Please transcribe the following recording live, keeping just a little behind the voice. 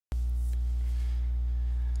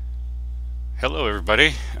Hello,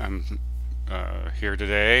 everybody. I'm here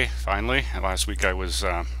today, finally. Last week I was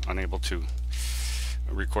unable to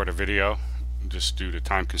record a video just due to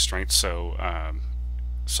time constraints, so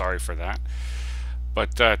sorry for that.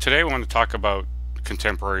 But today I want to talk about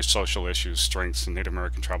contemporary social issues, strengths in Native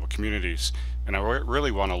American tribal communities. And I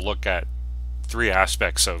really want to look at three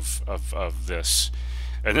aspects of this.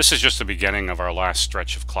 And this is just the beginning of our last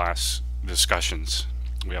stretch of class discussions.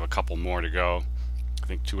 We have a couple more to go. I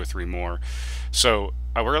think two or three more. So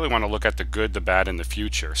I really want to look at the good, the bad, and the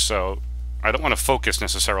future. So I don't want to focus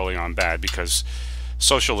necessarily on bad because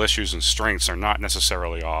social issues and strengths are not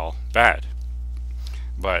necessarily all bad.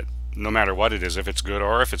 But no matter what it is, if it's good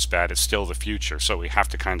or if it's bad, it's still the future. So we have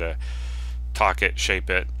to kind of talk it, shape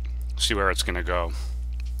it, see where it's going to go.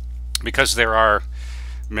 Because there are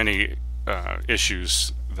many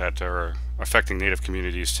issues that are affecting Native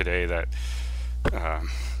communities today that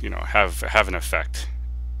have an effect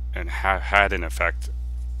and had an effect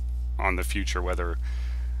on the future, whether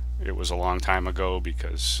it was a long time ago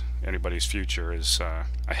because anybody's future is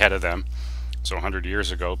ahead of them. So 100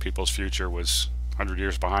 years ago, people's future was 100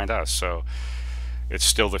 years behind us. So it's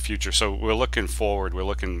still the future. So we're looking forward. We're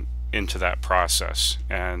looking into that process.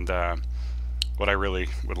 And what I really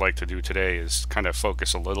would like to do today is kind of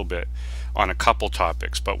focus a little bit on a couple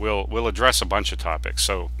topics, but we'll address a bunch of topics.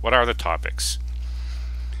 So what are the topics?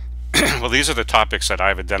 Well, these are the topics that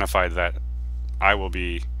I've identified that I will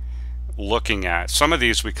be looking at. Some of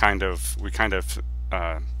these we kind of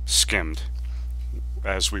skimmed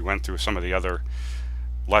as we went through some of the other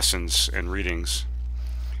lessons and readings.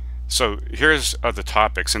 So here's the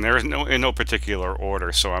topics, and they're in no particular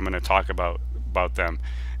order. So I'm going to talk about them,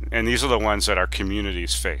 and these are the ones that our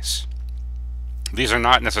communities face. These are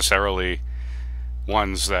not necessarily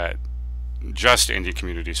ones that just Indian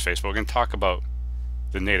communities face, but we're going to talk about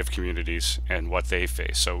the Native communities and what they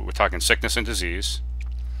face. So we're talking sickness and disease.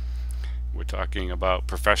 We're talking about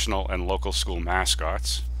professional and local school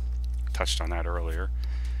mascots. Touched on that earlier.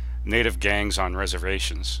 Native gangs on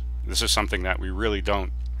reservations. This is something that we really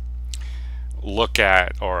don't look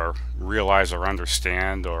at or realize or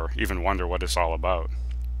understand or even wonder what it's all about.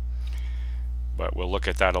 But we'll look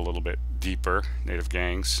at that a little bit deeper. Native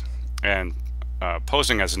gangs and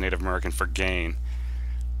posing as a Native American for gain.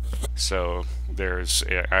 So there's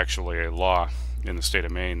actually a law in the state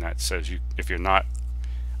of Maine that says if you're not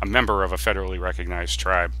a member of a federally recognized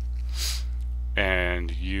tribe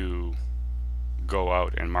and you go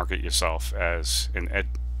out and market yourself as an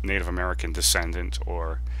Native American descendant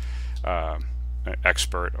or an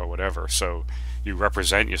expert or whatever, so you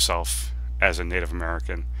represent yourself as a Native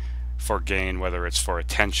American for gain, whether it's for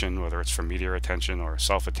attention, whether it's for media attention or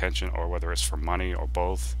self-attention, or whether it's for money or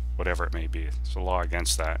both, whatever it may be. There's a law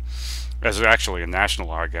against that. There's actually a national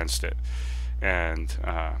law against it, and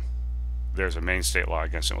there's a Maine state law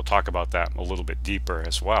against it. We'll talk about that a little bit deeper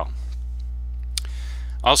as well.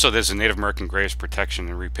 Also, there's a Native American Graves Protection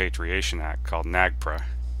and Repatriation Act called NAGPRA,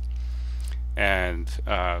 and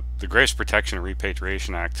the Graves Protection and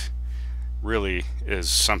Repatriation Act really is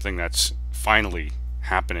something that's finally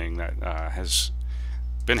happening, that has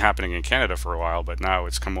been happening in Canada for a while, but now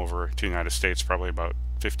it's come over to the United States probably about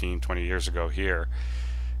 15-20 years ago here,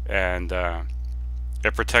 and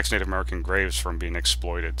it protects Native American graves from being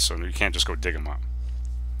exploited. So you can't just go dig them up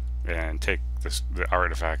and take the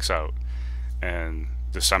artifacts out and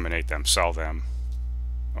disseminate them, sell them,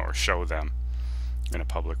 or show them in a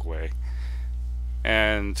public way.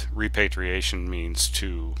 And repatriation means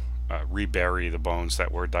to rebury the bones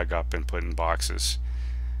that were dug up and put in boxes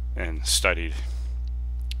and studied.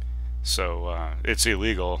 So it's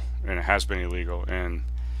illegal, and it has been illegal, and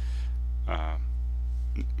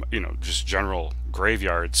just general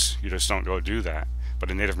graveyards, you just don't go do that. But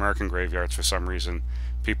in Native American graveyards, for some reason,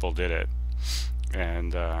 people did it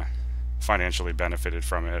and financially benefited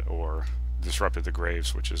from it or disrupted the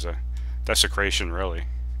graves, which is a desecration, really,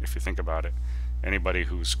 if you think about it. Anybody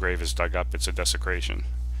whose grave is dug up, it's a desecration.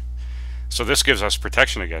 So this gives us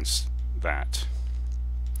protection against that.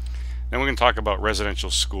 Then we're going to talk about residential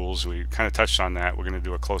schools. We kind of touched on that. We're going to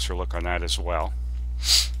do a closer look on that as well.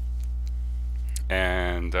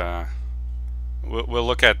 And we'll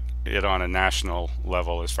look at it on a national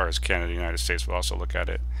level as far as Canada and the United States. We'll also look at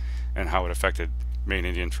it and how it affected Maine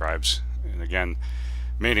Indian tribes. And again,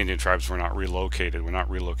 Maine Indian tribes were not relocated. We're not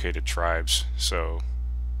relocated tribes. So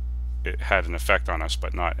it had an effect on us,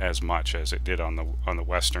 but not as much as it did on the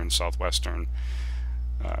western, southwestern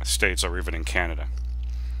states, or even in Canada.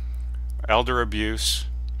 Elder abuse,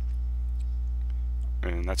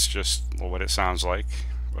 and that's just what it sounds like,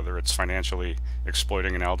 whether it's financially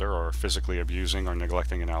exploiting an elder or physically abusing or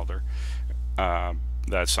neglecting an elder.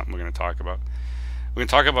 that's something we're going to talk about. We're going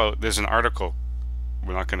to talk about, there's an article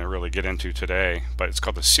we're not going to really get into today, but it's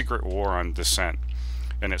called The Secret War on Dissent.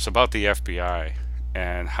 And it's about the FBI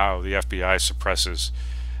and how the FBI suppresses,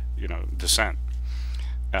 dissent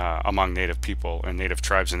among Native people and Native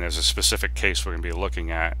tribes. And there's a specific case we're going to be looking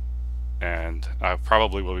at, and I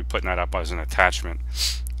probably will be putting that up as an attachment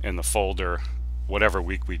in the folder whatever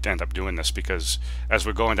week we end up doing this, because as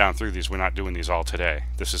we're going down through these, we're not doing these all today.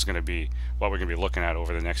 This is going to be what we're going to be looking at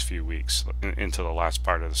over the next few weeks into the last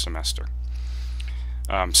part of the semester.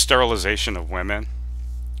 Sterilization of women,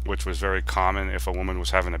 which was very common if a woman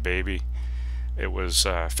was having a baby. It was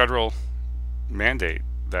a federal mandate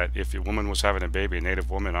that if a woman was having a baby, a Native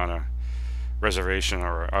woman on a reservation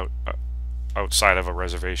or outside of a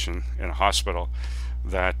reservation in a hospital,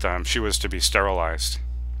 that she was to be sterilized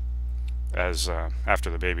as after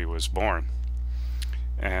the baby was born.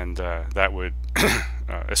 And that would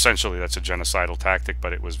essentially, that's a genocidal tactic,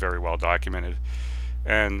 but it was very well documented,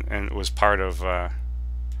 and it was part of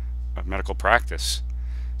medical practice,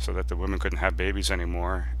 so that the women couldn't have babies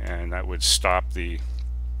anymore, and that would stop the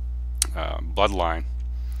bloodline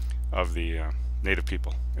of the Native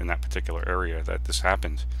people in that particular area that this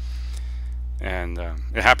happened. And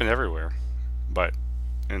it happened everywhere, but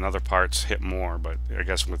in other parts hit more. But I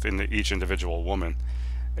guess within each individual woman,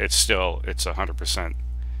 it's 100%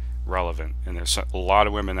 relevant. And there's a lot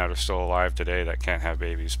of women that are still alive today that can't have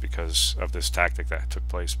babies because of this tactic that took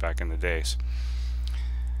place back in the days.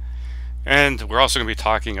 And we're also going to be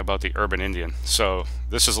talking about the urban Indian. So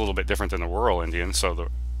this is a little bit different than the rural Indian. So the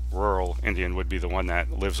rural Indian would be the one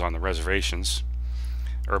that lives on the reservations.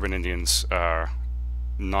 Urban Indians are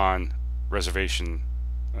non-reservation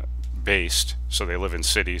based, so they live in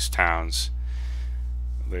cities, towns.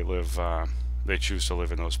 They choose to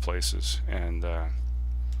live in those places, and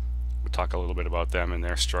we'll talk a little bit about them and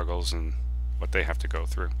their struggles and what they have to go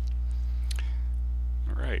through.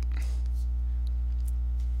 All right.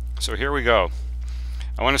 So here we go.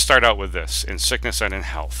 I want to start out with this: in sickness and in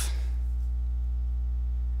health.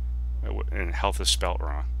 And health is spelt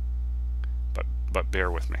wrong, but bear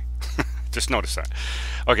with me. Just notice that.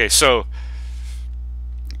 Okay, so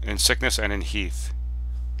in sickness and in heath,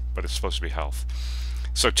 but it's supposed to be health.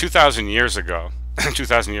 So 2,000 years ago,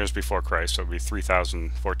 2,000 years before Christ, so it would be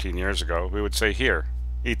 3,014 years ago, we would say, here,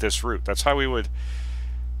 eat this root. That's how we would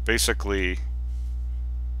basically,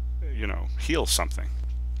 heal something.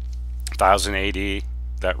 1000 AD,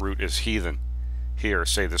 that root is heathen. Here,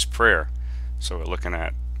 say this prayer. So we're looking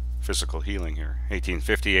at physical healing here.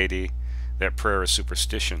 1850 AD, that prayer is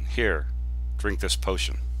superstition. Here, drink this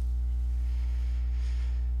potion.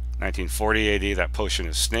 1940 AD, that potion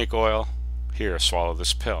is snake oil. Here, swallow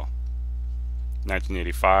this pill.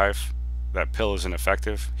 1985, that pill is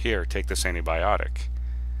ineffective. Here, take this antibiotic.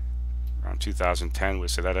 Around 2010, we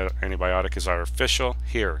say that antibiotic is artificial.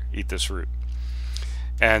 Here, eat this root.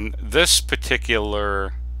 And this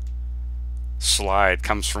particular slide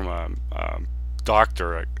comes from a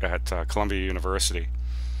doctor at Columbia University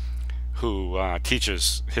who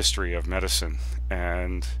teaches history of medicine.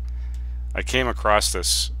 And I came across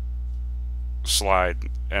this slide,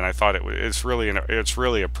 and I thought it's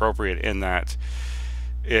really appropriate in that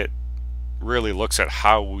it really looks at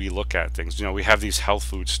how we look at things. We have these health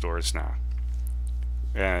food stores now,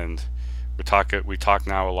 and we talk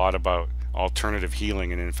now a lot about alternative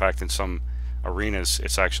healing, and in fact in some arenas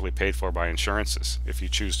it's actually paid for by insurances if you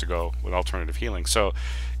choose to go with alternative healing. So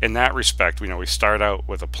in that respect, we start out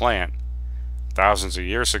with a plant thousands of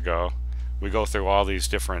years ago. We go through all these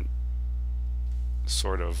different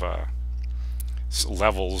sort of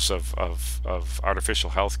levels of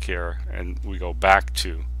artificial health care, and we go back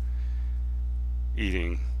to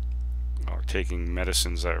eating or taking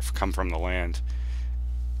medicines that have come from the land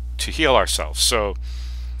to heal ourselves. So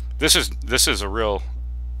this is a real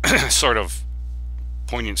sort of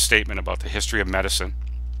poignant statement about the history of medicine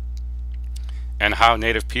and how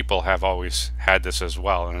Native people have always had this as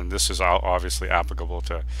well. And this is obviously applicable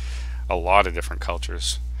to a lot of different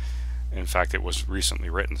cultures. In fact, it was recently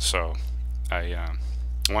written, so I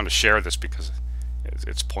want to share this because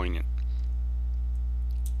it's poignant.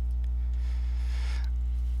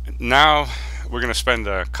 Now we're going to spend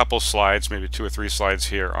a couple slides, maybe 2 or 3 slides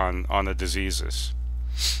here on the diseases.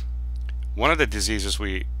 One of the diseases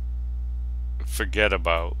we forget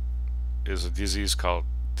about is a disease called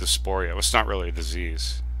dysphoria. Well, it's not really a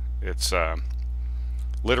disease. It's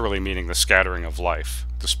literally meaning the scattering of life.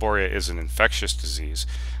 Dysphoria is an infectious disease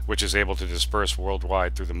which is able to disperse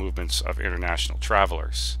worldwide through the movements of international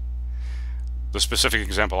travelers. The specific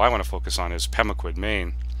example I want to focus on is Pemaquid,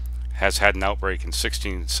 Maine, has had an outbreak in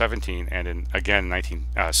 1617 and again in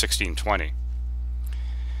 1620.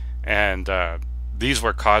 And these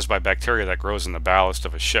were caused by bacteria that grows in the ballast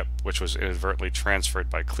of a ship, which was inadvertently transferred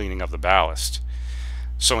by cleaning of the ballast.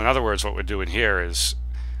 So in other words, what we're doing here is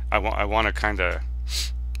I want to kind of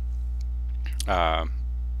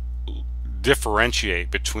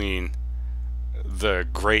differentiate between the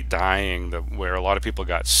Great Dying, where a lot of people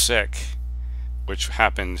got sick, which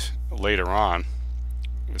happened later on.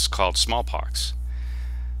 It's called smallpox,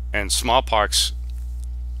 and smallpox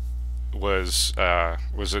was a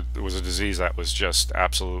disease that was just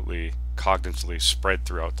absolutely cognitively spread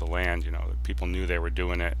throughout the land. You know, people knew they were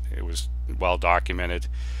doing it. It was well documented.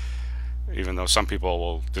 Even though some people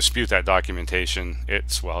will dispute that documentation,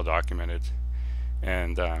 it's well documented,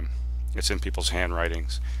 and it's in people's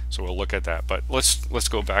handwritings. So we'll look at that. But let's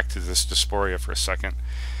go back to this dysphoria for a second,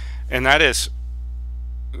 and that is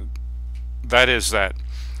that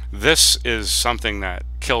this is something that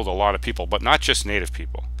killed a lot of people, but not just native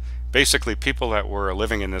people. Basically, people that were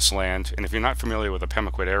living in this land. And if you're not familiar with the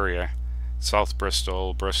Pemaquid area, South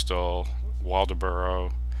Bristol,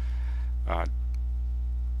 Waldoboro,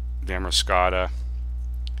 Damariscotta,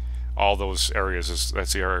 all those areas,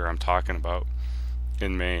 that's the area I'm talking about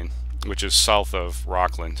in Maine, which is south of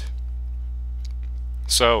Rockland.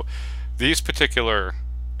 So these particular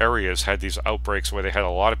areas had these outbreaks where they had a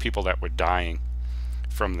lot of people that were dying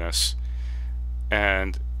from this,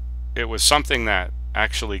 and it was something that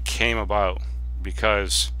actually came about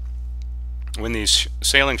because when these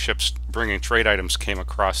sailing ships bringing trade items came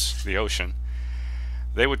across the ocean,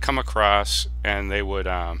 they would come across and they would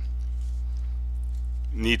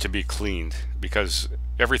need to be cleaned, because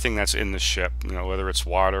everything that's in the ship, you know, whether it's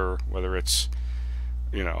water, whether it's,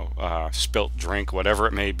 you know, spilt drink, whatever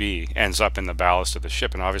it may be, ends up in the ballast of the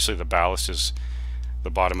ship. And obviously the ballast is the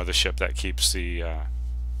bottom of the ship that keeps the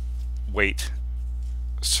weight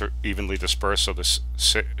evenly dispersed, so the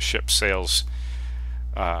ship sails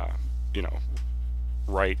you know,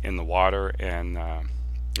 right in the water, and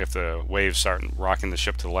if the waves start rocking the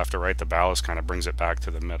ship to the left or right, the ballast kind of brings it back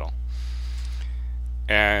to the middle.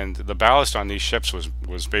 And the ballast on these ships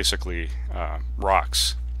was basically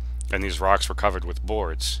rocks, and these rocks were covered with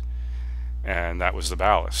boards, and that was the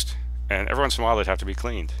ballast. And every once in a while they'd have to be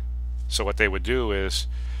cleaned. So what they would do is,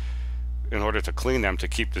 in order to clean them, to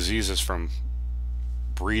keep diseases from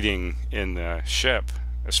breeding in the ship,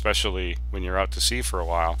 especially when you're out to sea for a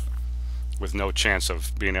while with no chance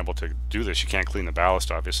of being able to do this. You can't clean the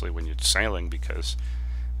ballast obviously when you're sailing because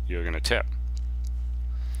you're going to tip.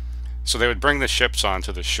 So they would bring the ships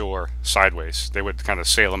onto the shore sideways. They would kind of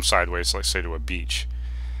sail them sideways, like say to a beach,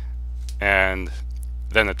 and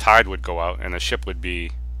then the tide would go out and the ship would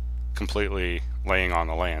be completely laying on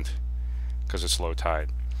the land because it's low tide.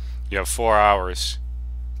 You have 4 hours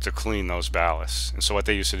to clean those ballasts. And so what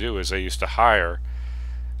they used to do is they used to hire,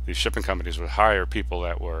 these shipping companies would hire people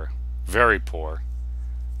that were very poor,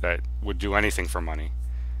 that would do anything for money,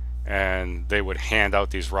 and they would hand out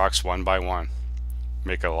these rocks one by one,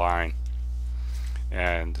 make a line,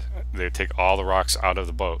 and they'd take all the rocks out of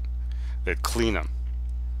the boat. They'd clean them.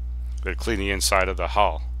 They'd clean the inside of the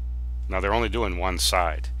hull. Now they're only doing one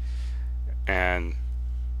side, and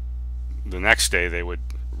the next day they would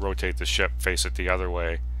rotate the ship, face it the other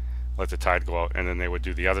way, let the tide go out, and then they would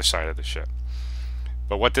do the other side of the ship.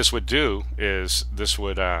 But what this would do is this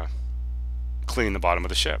would clean the bottom of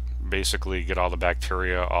the ship, basically get all the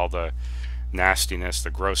bacteria, all the nastiness, the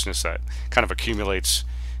grossness that kind of accumulates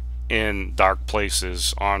in dark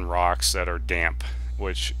places on rocks that are damp,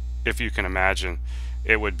 which, if you can imagine,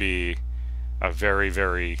 it would be a very,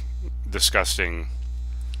 very disgusting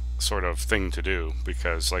sort of thing to do,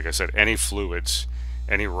 because like I said, any fluids,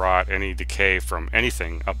 any rot, any decay from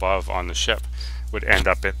anything above on the ship would end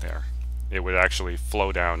up in there. It would actually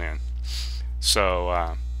flow down in.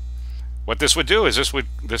 So what this would do is this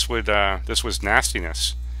was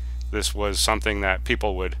nastiness. This was something that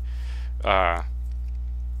people would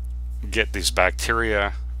get these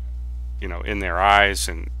bacteria, you know, in their eyes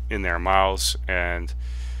and in their mouths, and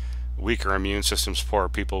weaker immune systems, poor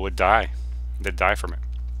people would die. They'd die from it,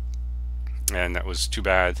 and that was too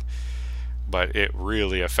bad. But it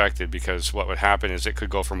really affected, because what would happen is it could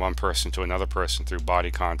go from one person to another person through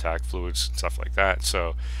body contact, fluids, and stuff like that.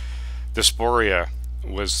 So dysphoria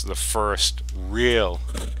was the first real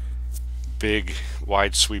big,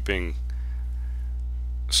 wide sweeping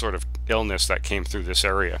sort of illness that came through this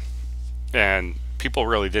area, and people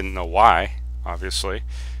really didn't know why. Obviously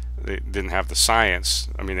they didn't have the science.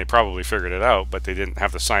 I mean, they probably figured it out, but they didn't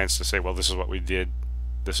have the science to say, well, this is what we did,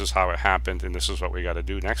 this is how it happened, and this is what we got to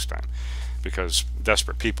do next time, because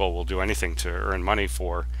desperate people will do anything to earn money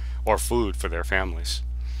for, or food for, their families.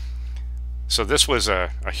 So this was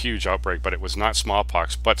a huge outbreak, but it was not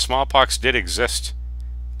smallpox. But smallpox did exist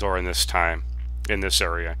during this time in this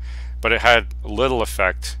area, but it had little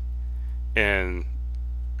effect in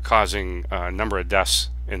causing a number of deaths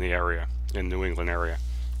in the area, in New England area.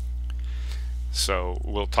 So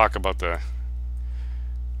we'll talk about the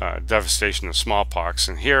devastation of smallpox.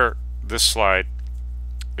 And here, this slide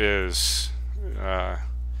is going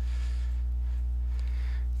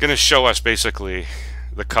to show us basically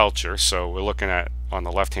the culture. So we're looking at, on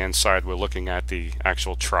the left hand side, we're looking at the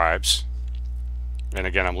actual tribes, and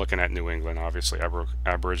again I'm looking at New England, obviously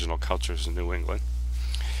Aboriginal cultures in New England.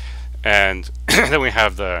 And then we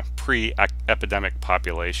have the pre-epidemic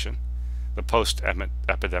population, the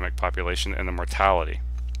post-epidemic population, and the mortality.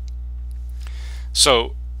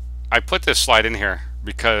 So I put this slide in here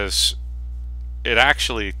because it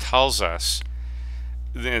actually tells us,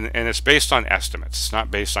 and it's based on estimates. It's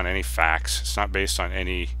not based on any facts. It's not based on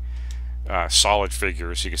any solid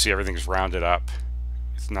figures. You can see everything's rounded up.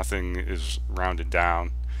 Nothing is rounded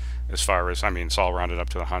down as far as, I mean, it's all rounded up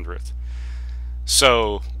to the 100th.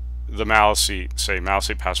 So the Maliseet, say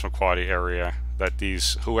Maliseet Passamaquoddy area, that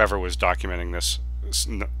these, whoever was documenting this,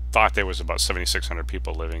 thought there was about 7,600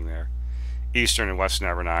 people living there. Eastern and Western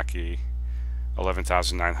Abenaki,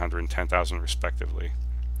 11,900 and 10,000 respectively.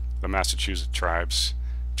 The Massachusetts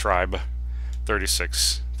tribe,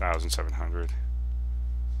 36,700,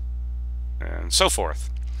 and so forth.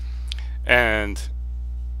 And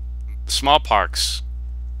smallpox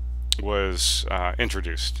was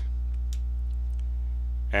introduced,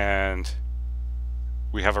 and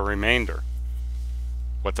we have a remainder,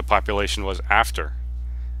 what the population was after.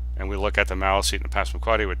 And we look at the Maliseet and the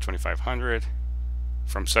Passamaquoddy with 2,500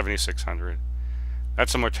 from 7,600.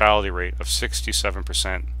 That's a mortality rate of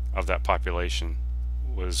 67% of that population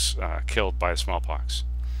was killed by smallpox.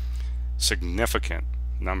 Significant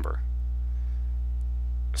number.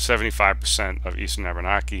 75% of Eastern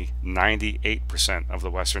Abenaki, 98% of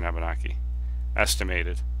the Western Abenaki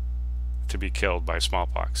estimated to be killed by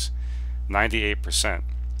smallpox. 98%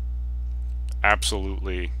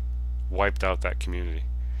 absolutely wiped out that community.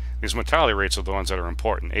 These mortality rates are the ones that are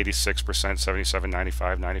important. 86%, 77,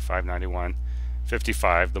 95, 95, 91,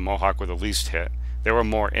 55. The Mohawk were the least hit. There were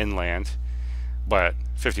more inland, but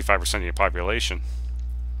 55% of your population,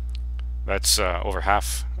 that's over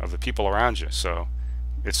half of the people around you. So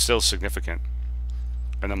it's still significant.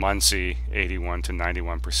 And the Munsee, 81 to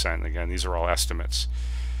 91%. Again, these are all estimates.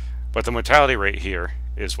 But the mortality rate here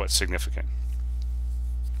is what's significant.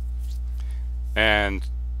 And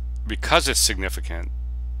because it's significant,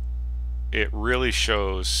 it really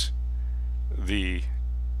shows the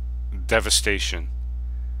devastation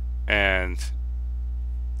and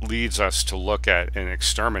leads us to look at an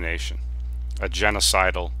extermination, a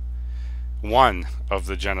genocidal, one of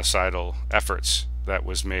the genocidal efforts that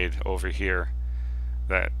was made over here,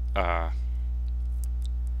 that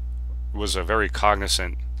was a very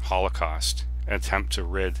cognizant Holocaust attempt to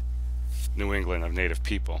rid New England of native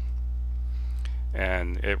people.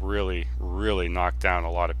 And it really, really knocked down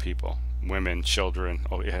a lot of people, women, children.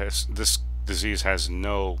 Oh, it has, this disease has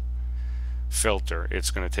no filter. It's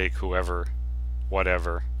going to take whoever,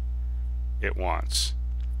 whatever it wants.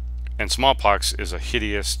 And smallpox is a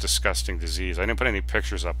hideous, disgusting disease. I didn't put any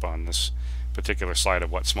pictures up on this particular slide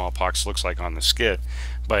of what smallpox looks like on the skid,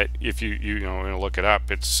 but if you look it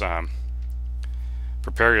up, it's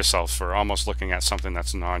prepare yourself for almost looking at something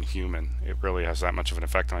that's non-human. It really has that much of an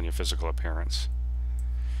effect on your physical appearance.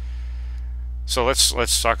 So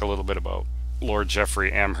let's talk a little bit about Lord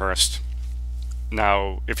Jeffrey Amherst.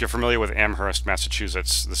 Now, if you're familiar with Amherst,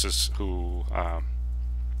 Massachusetts, this is who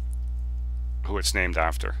it's named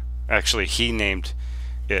after. Actually, he named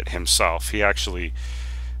it himself. He actually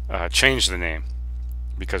changed the name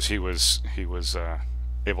because he was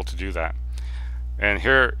able to do that. And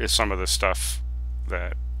here is some of the stuff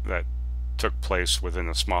that took place within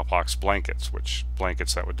the smallpox blankets,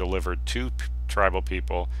 blankets that were delivered to tribal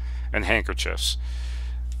people, and handkerchiefs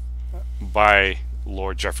by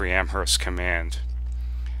Lord Jeffrey Amherst's command.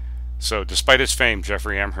 So despite its fame,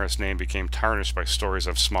 Jeffrey Amherst's name became tarnished by stories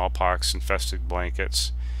of smallpox infested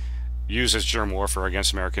blankets used as germ warfare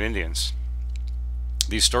against American Indians.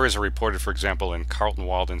 These stories are reported, for example, in Carlton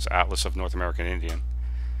Walden's Atlas of North American Indian.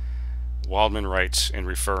 Waldman writes in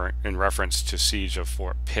reference to siege of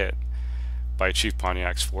Fort Pitt by Chief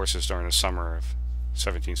Pontiac's forces during the summer of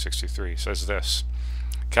 1763. Says this: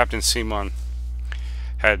 Captain Simon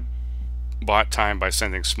had bought time by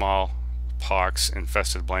sending smallpox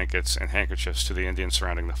infested blankets and handkerchiefs to the Indians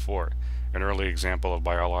surrounding the fort, an early example of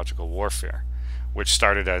biological warfare, which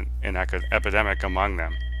started an epidemic among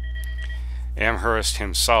them. Amherst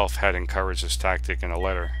himself had encouraged this tactic in a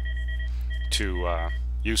letter to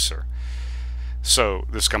User. So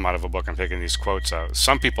this come out of a book. I'm taking these quotes out.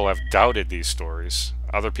 Some people have doubted these stories.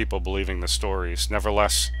 Other people believing the stories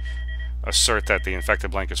nevertheless assert that the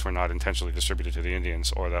infected blankets were not intentionally distributed to the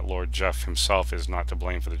Indians, or that Lord Jeff himself is not to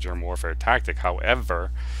blame for the germ warfare tactic.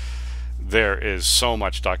 However, there is so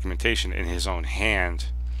much documentation in his own hand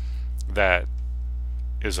that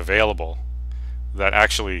is available that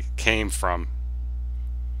actually came from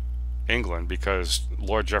England, because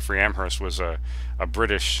Lord Geoffrey Amherst was a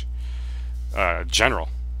British general,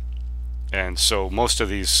 and so most of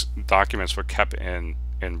these documents were kept in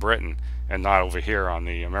Britain and not over here on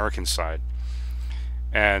the American side.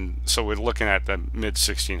 And so we're looking at the mid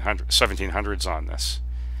 1700s on this,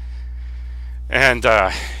 and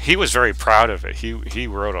he was very proud of it. He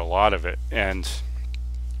wrote a lot of it and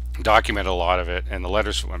documented a lot of it, and the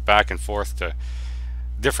letters went back and forth to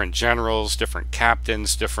different generals, different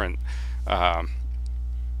captains, different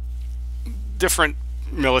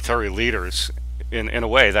military leaders, in a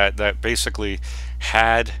way that basically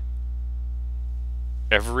had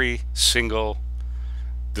every single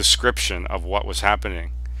description of what was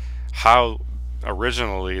happening. How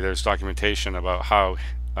originally there's documentation about how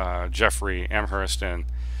Geoffrey Amherst and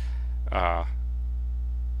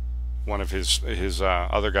one of his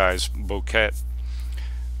other guys, Bouquet,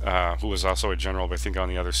 who was also a general, but I think on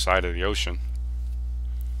the other side of the ocean,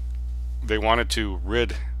 they wanted to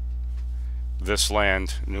rid this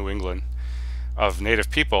land, New England, of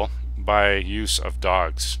native people by use of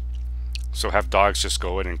dogs. So have dogs just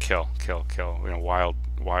go in and kill, wild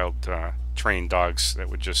trained dogs that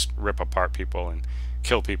would just rip apart people and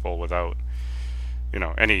kill people without,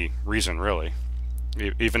 any reason really,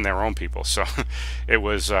 even their own people. So it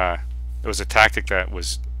was a tactic that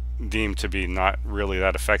was deemed to be not really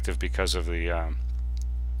that effective because of the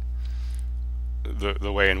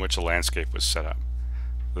way in which the landscape was set up,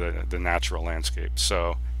 the natural landscape.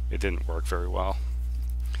 So it didn't work very well.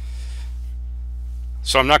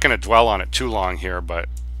 So I'm not going to dwell on it too long here, but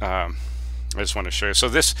I just want to show you. So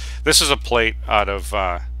this is a plate out of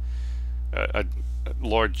a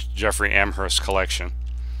Lord Geoffrey Amherst collection,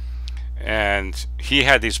 and he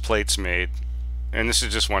had these plates made, and this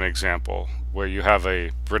is just one example where you have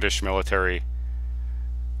a British military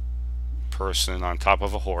person on top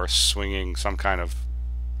of a horse swinging some kind of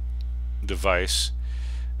device,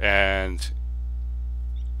 and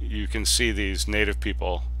you can see these native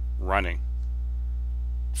people running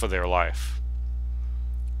for their life.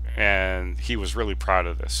 And he was really proud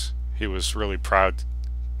of this. He was really proud,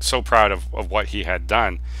 so proud of what he had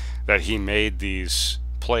done, that he made these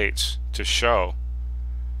plates to show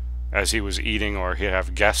as he was eating, or he'd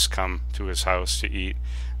have guests come to his house to eat,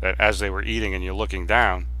 that as they were eating and you're looking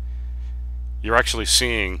down, you're actually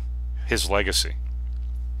seeing his legacy.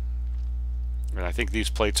 And I think these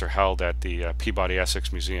plates are held at the Peabody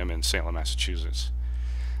Essex Museum in Salem, Massachusetts.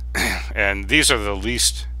 And these are the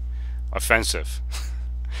least offensive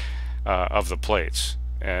of the plates,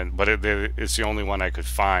 but it's the only one I could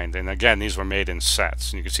find. And again, these were made in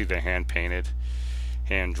sets, and you can see they're hand painted,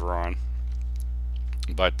 hand drawn,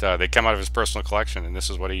 but they come out of his personal collection, and this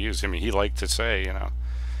is what he used. I mean, he liked to say,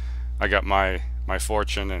 I got my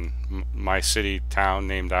fortune and my city, town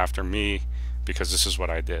named after me because this is what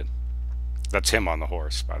I did. That's him on the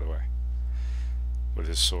horse, by the way, with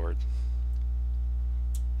his sword.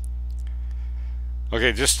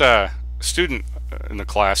 Okay, just a student in the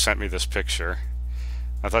class sent me this picture.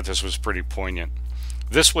 I thought this was pretty poignant.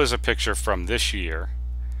 This was a picture from this year,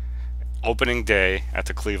 opening day at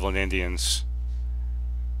the Cleveland Indians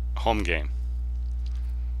home game.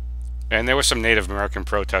 And there were some Native American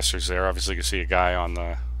protesters there. Obviously, you can see a guy on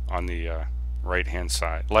the right-hand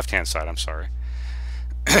side, left-hand side, I'm sorry.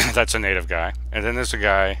 That's a native guy. And then there's a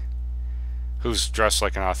guy who's dressed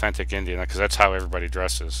like an authentic Indian, because that's how everybody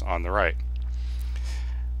dresses on the right.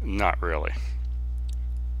 Not really.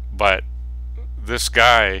 But this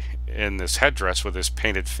guy in this headdress with this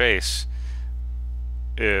painted face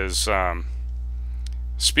is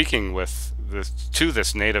speaking to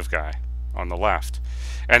this native guy on the left.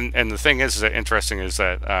 And the thing is that interesting is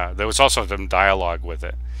that there was also some dialogue with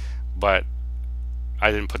it, but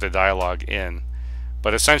I didn't put the dialogue in.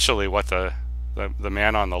 But essentially what the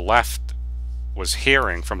man on the left was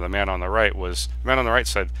hearing from the man on the right was, the man on the right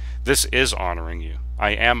said, "This is honoring you.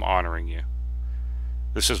 I am honoring you.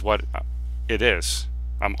 This is what it is.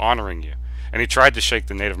 I'm honoring you." And he tried to shake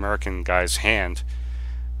the Native American guy's hand,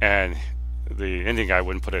 and the Indian guy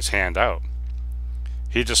wouldn't put his hand out.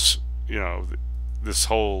 He just, this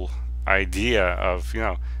whole idea of,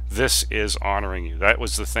 this is honoring you. That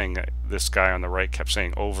was the thing that this guy on the right kept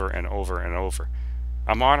saying over and over and over.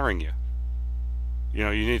 I'm honoring you. You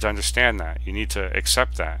need to understand that. You need to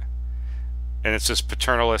accept that. And it's this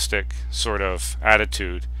paternalistic sort of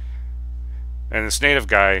attitude. And this native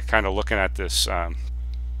guy kind of looking at this,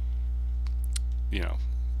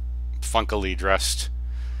 funkily dressed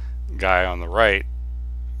guy on the right,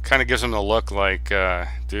 kind of gives him the look like,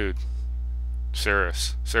 dude,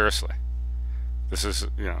 seriously. This is,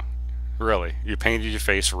 really, you painted your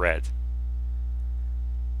face red.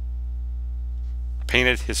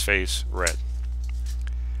 Painted his face red.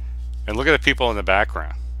 And look at the people in the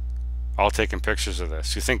background, all taking pictures of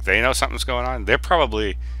this. You think they know something's going on? They're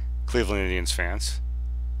probably Cleveland Indians fans.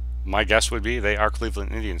 My guess would be they are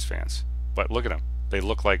Cleveland Indians fans. But look at them. They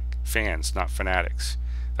look like fans, not fanatics.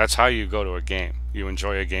 That's how you go to a game. You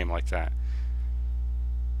enjoy a game like that.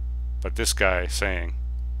 But this guy saying,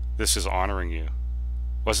 this is honoring you,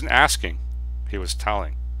 wasn't asking, he was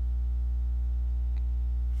telling.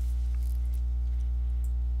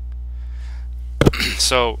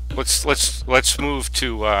 So let's move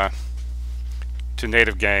to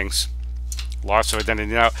native gangs, loss of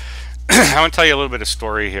identity. Now, I want to tell you a little bit of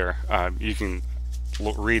story here. You can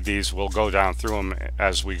read these. We'll go down through them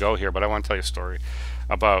as we go here, but I want to tell you a story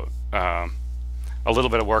about a little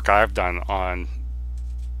bit of work I've done on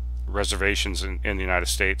reservations in the United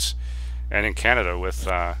States and in Canada with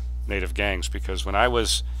native gangs, because when I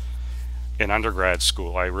was in undergrad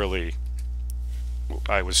school, I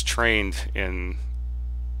was trained in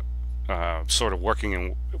sort of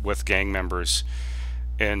working with gang members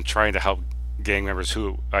and trying to help gang members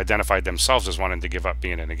who identified themselves as wanting to give up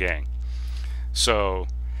being in a gang. So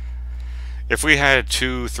if we had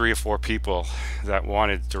 2, 3, or 4 people that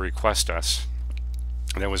wanted to request us,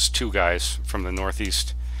 there was 2 guys from the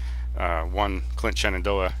Northeast, one Clint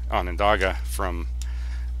Shenandoah Onondaga from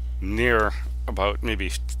near about maybe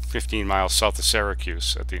 15 miles south of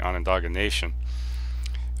Syracuse at the Onondaga Nation,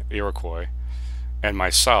 Iroquois, and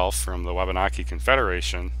myself from the Wabanaki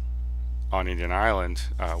Confederation on Indian Island,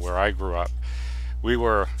 where I grew up. We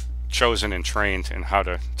were chosen and trained in how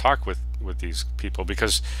to talk with these people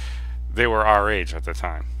because they were our age at the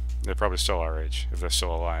time. They're probably still our age if they're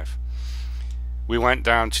still alive. We went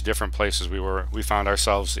down to different places. We found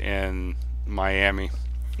ourselves in Miami.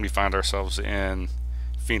 We found ourselves in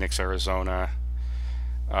Phoenix, Arizona,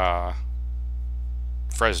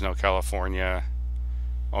 Fresno, California,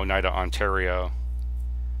 Oneida, Ontario,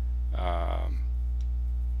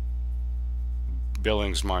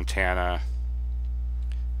 Billings, Montana.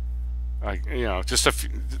 Just a few,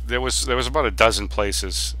 there was about a dozen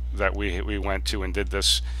places that we went to and did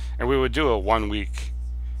this, and we would do a 1-week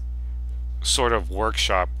sort of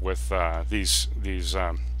workshop with these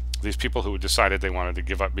people who decided they wanted to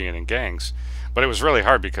give up being in gangs. But it was really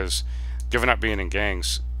hard because giving up being in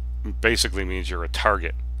gangs basically means you're a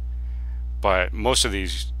target. But most of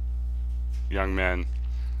these young men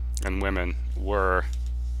and women were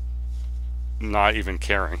not even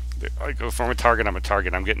caring. Like, if I'm a target, I'm a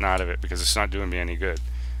target. I'm getting out of it because it's not doing me any good.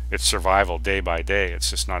 It's survival day by day. It's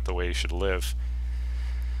just not the way you should live.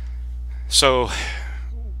 So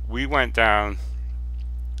we went down,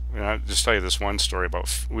 and I'll just tell you this one story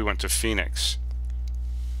about, we went to Phoenix,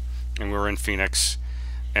 and we were in Phoenix,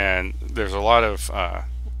 and there's a lot of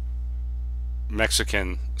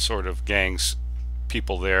Mexican sort of gangs,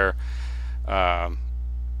 people there, and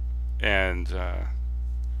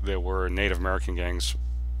there were Native American gangs,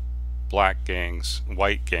 black gangs,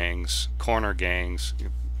 white gangs, corner gangs,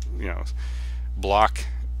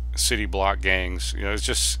 city block gangs.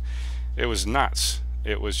 It was nuts.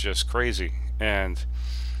 It was just crazy. And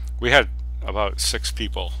we had about 6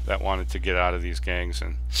 people that wanted to get out of these gangs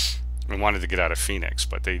and wanted to get out of Phoenix,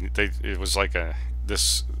 but it was like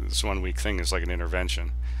this 1-week thing is like an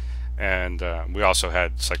intervention. And we also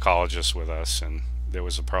had psychologists with us, and there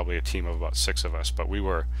was probably a team of about 6 of us, but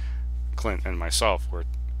Clint and myself were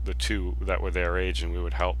the 2 that were their age, and we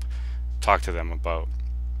would help talk to them about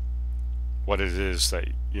what it is that,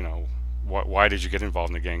 why did you get involved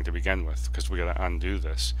in the gang to begin with, because we got to undo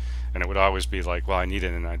this. And it would always be like, well, I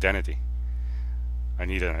needed an identity. I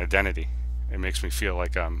need an identity. It makes me feel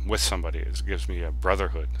like I'm with somebody. It gives me a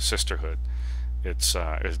brotherhood, a sisterhood.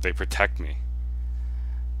 They protect me.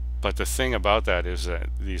 But the thing about that is that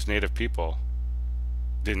these Native people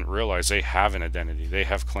didn't realize they have an identity. They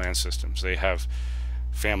have clan systems. They have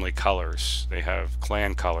family colors. They have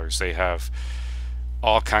clan colors. They have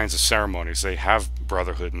all kinds of ceremonies. They have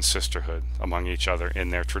brotherhood and sisterhood among each other in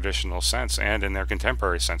their traditional sense and in their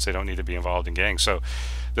contemporary sense. They don't need to be involved in gangs. So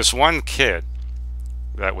this one kid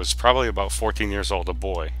that was probably about 14 years old, a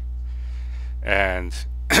boy, and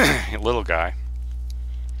a little guy,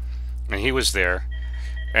 and he was there,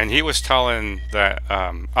 and he was telling that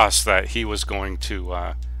us that he was going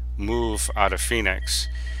to move out of Phoenix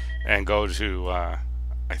and go to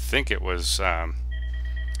I think it was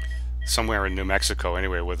somewhere in New Mexico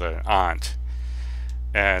anyway, with an aunt,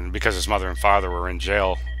 and because his mother and father were in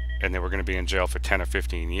jail, and they were going to be in jail for 10 or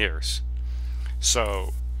 15 years.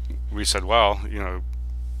 So we said, well, you know,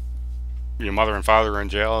 your mother and father are in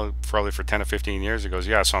jail probably for 10 or 15 years. He goes,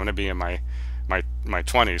 yeah, so I'm going to be in my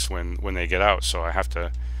 20s when they get out, so I have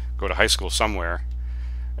to go to high school somewhere.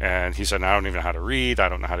 And he said, I don't even know how to read, I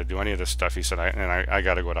don't know how to do any of this stuff. He said, I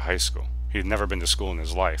got to go to high school. He'd never been to school in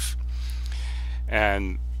his life.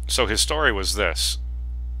 And so his story was this: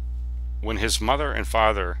 when his mother and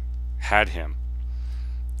father had him,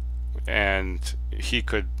 and he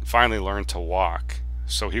could finally learn to walk,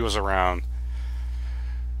 so he was around,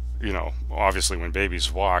 you know, obviously when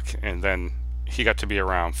babies walk, and then he got to be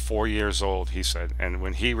around 4 years old, he said, and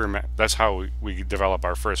when he that's how we develop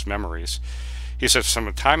our first memories. He said from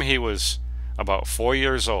the time he was about 4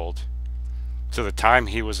 years old to the time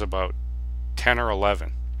he was about 10 or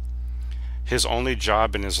 11, his only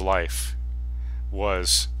job in his life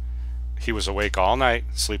was, he was awake all night,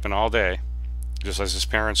 sleeping all day, just as his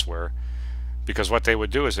parents were, because what they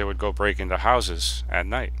would do is they would go break into houses at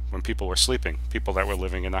night when people were sleeping, people that were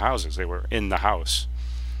living in the houses. They were in the house.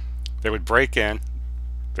 They would break in,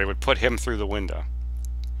 they would put him through the window.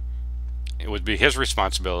 It would be his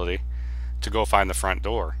responsibility to go find the front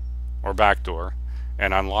door or back door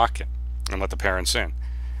and unlock it and let the parents in.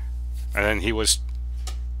 And then he was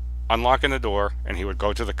unlocking the door, and he would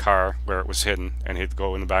go to the car where it was hidden, and he'd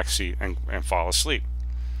go in the back seat and fall asleep.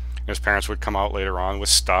 His parents would come out later on with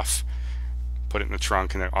stuff, put it in the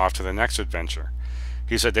trunk, and then off to the next adventure.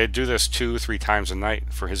 He said they'd do this 2-3 times a night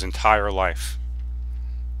for his entire life.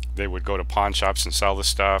 They would go to pawn shops and sell the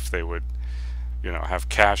stuff. They would, you know, have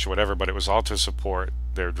cash or whatever, but it was all to support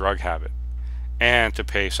their drug habit and to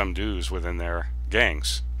pay some dues within their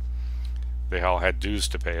gangs. They all had dues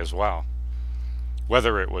to pay as well,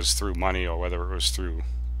 whether it was through money or whether it was through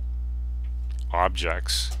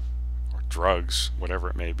objects or drugs, whatever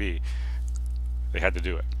it may be. They had to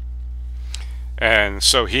do it. And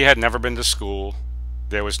so he had never been to school.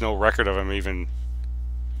 There was no record of him even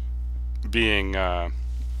being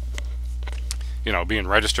you know, being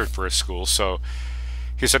registered for a school. So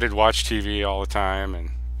he said he'd watch TV all the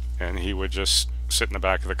time, and he would just sit in the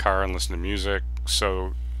back of the car and listen to music.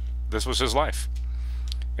 So this was his life,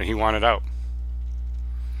 and he wanted out.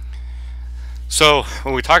 So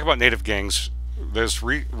when we talk about native gangs, there's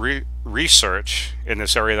research in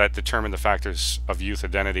this area that determine the factors of youth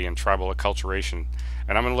identity and tribal acculturation,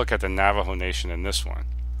 and I'm going to look at the Navajo Nation in this one.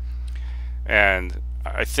 And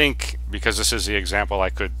I think because this is the example I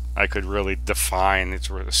could really define. It's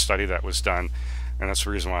a study that was done, and that's the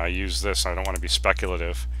reason why I use this. I don't want to be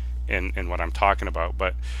speculative in what I'm talking about,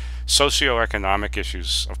 but socioeconomic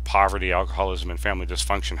issues of poverty, alcoholism, and family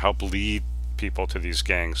dysfunction help lead people to these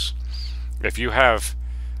gangs. If you have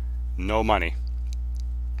no money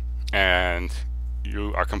and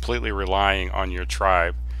you are completely relying on your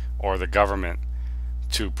tribe or the government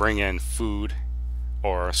to bring in food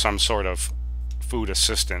or some sort of food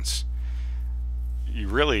assistance, you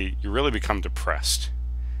really become depressed.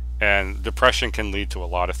 And depression can lead to a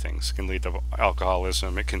lot of things. It can lead to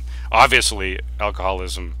alcoholism. It can, obviously,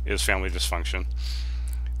 alcoholism is family dysfunction.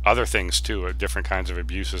 Other things too are different kinds of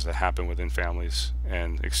abuses that happen within families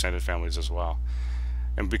and extended families as well.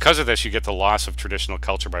 And because of this, you get the loss of traditional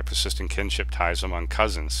culture by persisting kinship ties among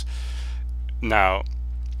cousins. Now,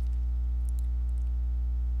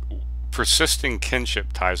 persisting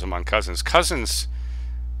kinship ties among cousins. Cousins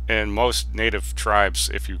in most native tribes,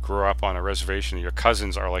 if you grow up on a reservation, your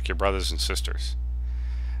cousins are like your brothers and sisters.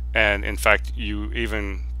 And in fact, you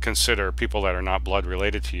even consider people that are not blood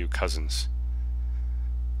related to you cousins.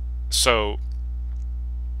 So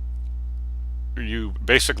you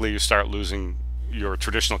start losing your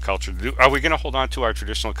traditional culture. Are we going to hold on to our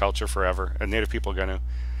traditional culture forever? Are Native people going to?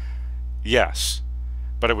 Yes.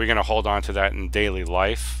 But are we going to hold on to that in daily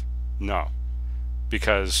life? No.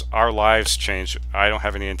 Because our lives change. I don't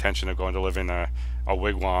have any intention of going to live in a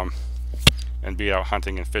wigwam and be out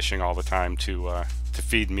hunting and fishing all the time to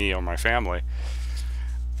feed me or my family.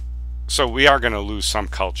 So we are going to lose some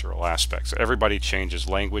cultural aspects. Everybody changes,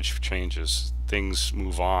 language changes, things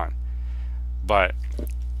move on. But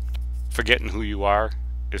forgetting who you are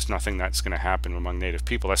is nothing that's going to happen among Native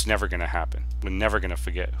people. That's never going to happen. We're never going to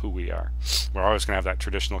forget who we are. We're always going to have that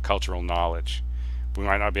traditional cultural knowledge. We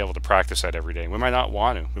might not be able to practice that every day. We might not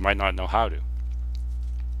want to. We might not know how to.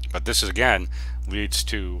 But this is, again, leads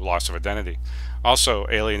to loss of identity. Also,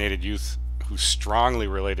 alienated youth who strongly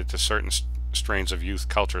related to certain strains of youth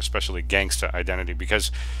culture, especially gangsta identity,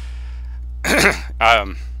 because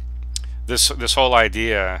um, this whole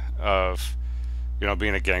idea of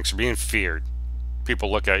being a gangster, being feared.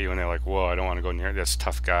 People look at you and they're like, "Whoa, I don't want to go near this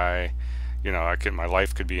tough guy. My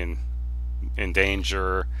life could be in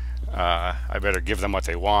danger. I better give them what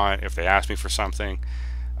they want if they ask me for something."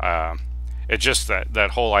 It just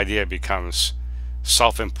that whole idea becomes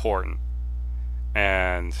self-important,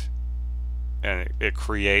 and it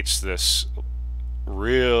creates this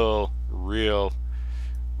real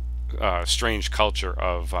strange culture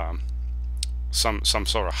of some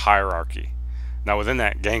sort of hierarchy. Now, within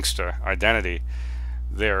that gangsta identity,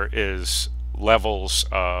 there is levels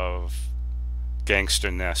of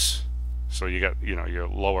gangsterness. So you got your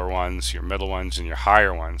lower ones, your middle ones, and your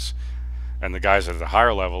higher ones. And the guys at the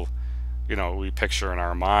higher level, we picture in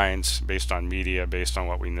our minds, based on media, based on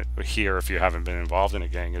what we hear, if you haven't been involved in a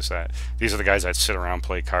gang, is that these are the guys that sit around,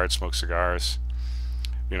 play cards, smoke cigars,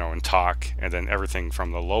 and talk, and then everything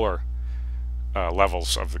from the lower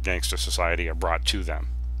levels of the gangster society are brought to them.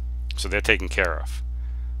 So they're taken care of.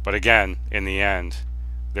 But again, in the end,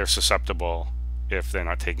 they're susceptible if they're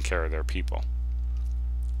not taking care of their people.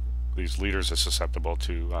 These leaders are susceptible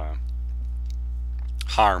to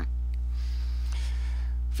harm,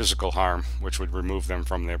 physical harm, which would remove them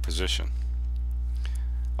from their position.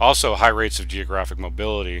 Also, high rates of geographic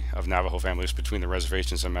mobility of Navajo families between the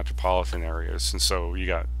reservations and metropolitan areas. And so you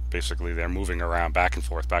got basically they're moving around back and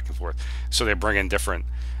forth. So they bring in different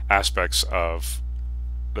aspects of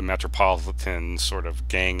the metropolitan sort of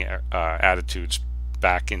gang attitudes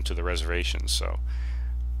back into the reservations. So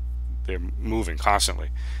they're moving constantly,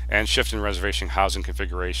 and shift in reservation housing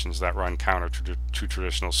configurations that run counter to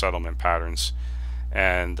traditional settlement patterns.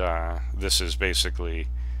 And this is basically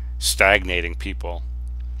stagnating people.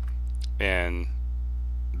 And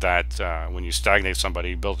that when you stagnate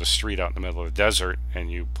somebody, you build a street out in the middle of the desert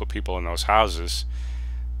and you put people in those houses,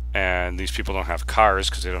 and these people don't have cars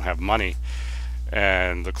because they don't have money,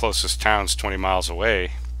 and the closest town's 20 miles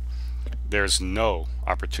away. There's no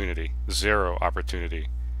opportunity, zero opportunity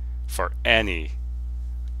for any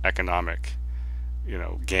economic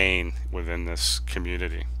gain within this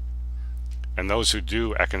community. And those who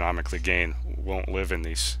do economically gain won't live in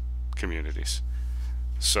these communities.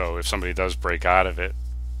 So if somebody does break out of it,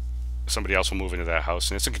 somebody else will move into that house,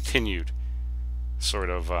 and it's a continued sort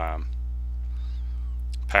of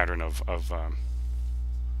pattern of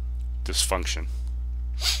dysfunction.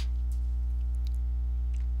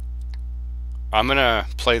 I'm gonna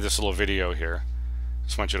play this little video here.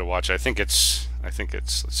 Just want you to watch it. I think it's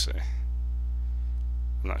let's see.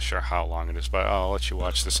 I'm not sure how long it is, but I'll let you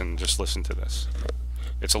watch this and just listen to this.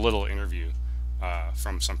 It's a little interview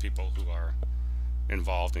from some people who are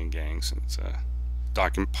involved in gangs, and it's a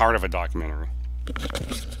part of a documentary.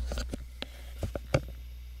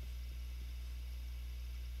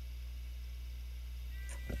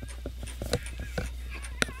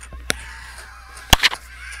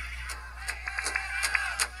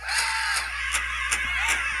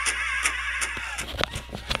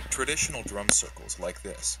 Traditional drum circles like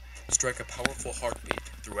this strike a powerful heartbeat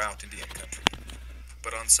throughout Indian country.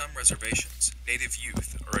 But on some reservations, Native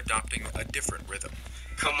youth are adopting a different rhythm.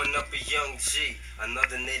 Coming up a young G,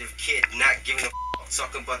 another Native kid, not giving a f***,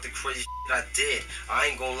 talking about the crazy shit I did. I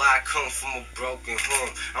ain't gonna lie, I come from a broken home.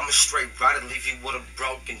 I'm a straight rider, leave you with a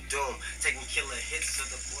broken doom, taking killer hits to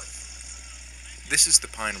the blood. This is the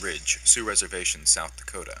Pine Ridge Sioux Reservation, South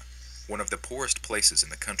Dakota, one of the poorest places in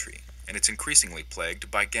the country, and it's increasingly plagued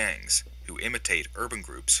by gangs who imitate urban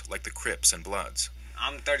groups like the Crips and Bloods.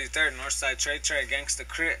 I'm 33rd, Northside Trade Gangsta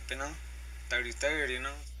Crip, 33rd,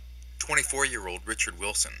 24-year-old Richard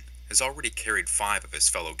Wilson has already carried 5 of his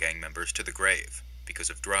fellow gang members to the grave because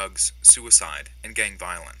of drugs, suicide, and gang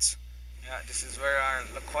violence. Yeah, this is where our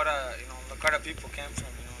Lakota people came from,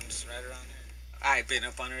 just right around here. I've been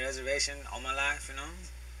up on a reservation all my life,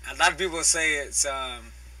 A lot of people say it's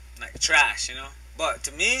like trash, but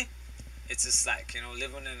to me, it's just like,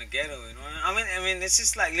 living in a ghetto, I mean, it's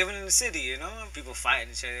just like living in the city, People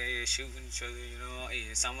fighting each other, shooting each other,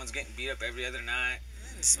 Someone's getting beat up every other night.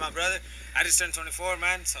 This is my brother. I just turned 24,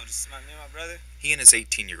 man, so this is me and my brother. He and his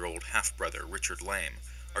 18-year-old half-brother, Richard Lame,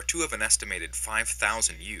 are 2 of an estimated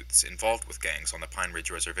 5,000 youths involved with gangs on the Pine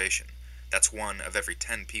Ridge Reservation. That's 1 of every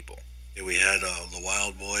 10 people. Yeah, we had the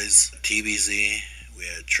Wild Boys, TBZ, we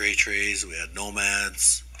had Trey Trays, we had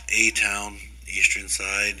Nomads, A-Town, Eastern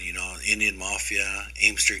Side, Indian Mafia,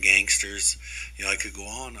 Aimster Gangsters. I could go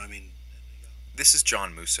on. This is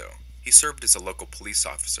John Musso. He served as a local police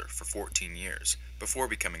officer for 14 years before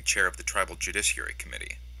becoming chair of the Tribal Judiciary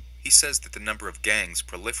Committee. He says that the number of gangs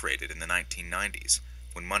proliferated in the 1990s,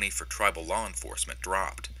 when money for tribal law enforcement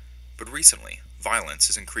dropped. But recently, violence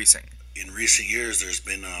is increasing. In recent years, there's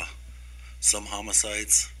been some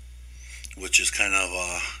homicides, which is kind of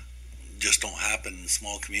just don't happen in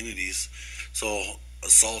small communities. So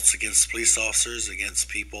assaults against police officers, against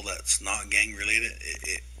people that's not gang related,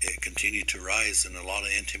 it continued to rise, and a lot of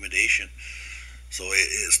intimidation. So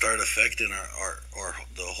it started affecting our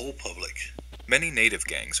the whole public. Many native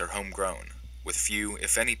gangs are homegrown, with few,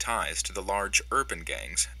 if any, ties to the large urban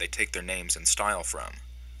gangs they take their names and style from.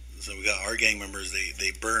 So we got our gang members,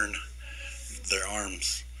 they burn their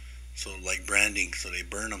arms, so like branding, so they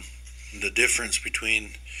burn them. The difference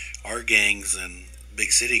between our gangs and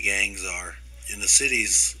big city gangs are, in the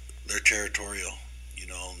cities, they're territorial. You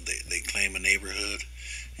know, they claim a neighborhood,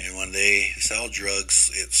 and when they sell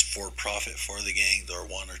drugs, it's for profit for the gang. Or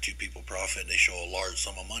one or two people profit, and they show a large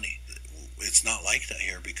sum of money. It's not like that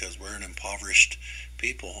here, because we're an impoverished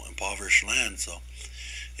people, impoverished land, so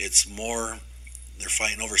it's more, they're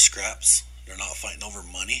fighting over scraps. They're not fighting over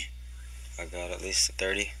money. I got at least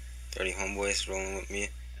 30 homeboys rolling with me.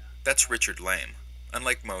 That's Richard Lame.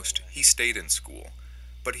 Unlike most, he stayed in school,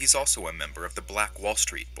 but he's also a member of the Black Wall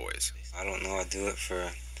Street Boys. I don't know, I do it for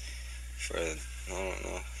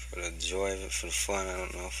the joy of it, for the fun, I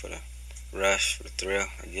don't know, for the rush, for the thrill,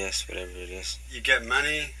 I guess, whatever it is. You get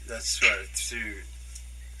money, that's what,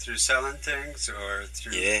 through selling things, or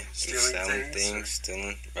through stealing things?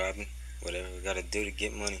 Stealing, robbing, whatever we gotta do to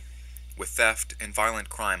get money. With theft and violent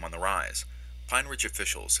crime on the rise, Pine Ridge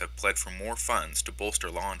officials have pled for more funds to bolster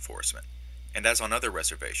law enforcement. And as on other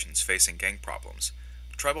reservations facing gang problems,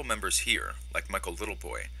 tribal members here, like Michael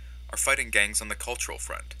Littleboy, are fighting gangs on the cultural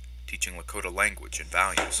front, teaching Lakota language and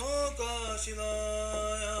values.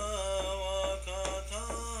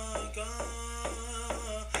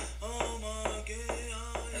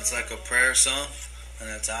 It's like a prayer song, and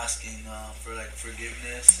it's asking for like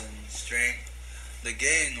forgiveness and strength. The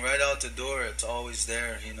gang, right out the door, it's always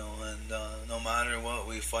there, you know, and no matter what,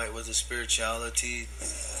 we fight with the spirituality,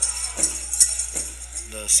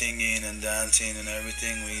 the singing and dancing and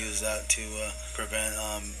everything. We use that to prevent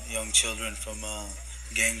young children from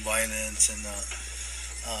gang violence and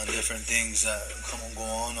different things that go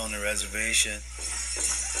on the reservation.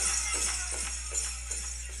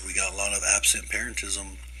 We got a lot of absent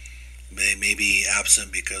parentism. They may be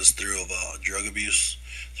absent because through drug abuse,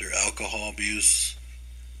 through alcohol abuse.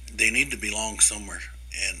 They need to belong somewhere,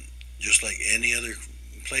 and just like any other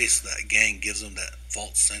place, that gang gives them that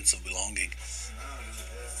false sense of belonging.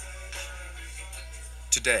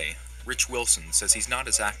 Today, Rich Wilson says he's not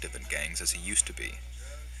as active in gangs as he used to be.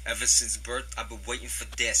 Ever since birth, I've been waiting for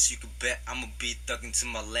death, so you can bet I'ma be thugging to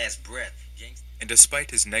my last breath. And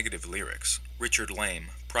despite his negative lyrics, Richard Lame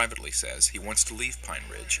privately says he wants to leave Pine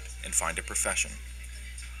Ridge and find a profession.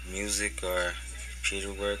 Music or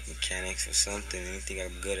computer work, mechanics or something, anything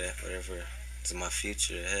I'm good at, whatever is my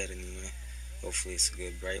future ahead anyway. Hopefully it's a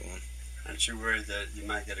good, bright one. Aren't you worried that you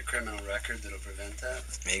might get a criminal record that'll prevent that?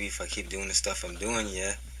 Maybe if I keep doing the stuff I'm doing,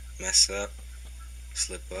 yeah. Mess up,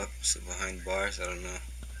 slip behind bars, I don't know.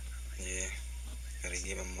 Yeah, gotta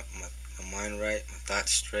get my mind right, my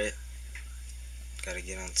thoughts straight. Gotta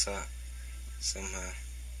get on top, somehow.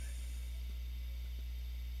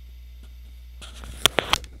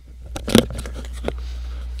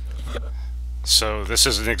 So this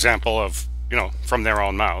is an example of, from their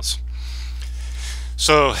own mouths.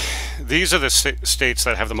 So these are the states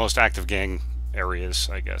that have the most active gang areas,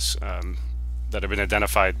 I guess, that have been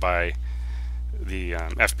identified by the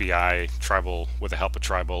FBI, with the help of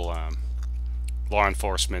tribal law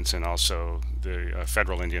enforcement, and also the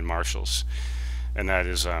federal Indian marshals. And that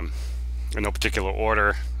is, in no particular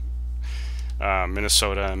order,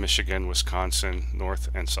 Minnesota, Michigan, Wisconsin, North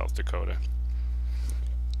and South Dakota.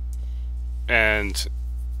 And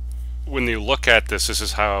when you look at this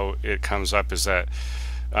is how it comes up, is that,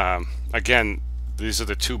 again, these are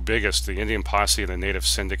the two biggest, the Indian Posse and the Native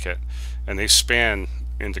Syndicate, and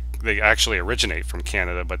they actually originate from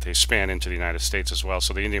Canada, but they span into the United States as well.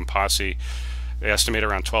 So the Indian Posse, they estimate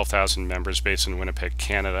around 12,000 members based in Winnipeg,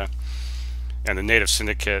 Canada, and the Native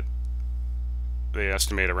Syndicate, they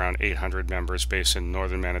estimate around 800 members based in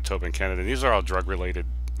northern Manitoba and Canada. These are all drug-related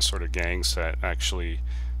sort of gangs that actually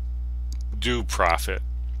do profit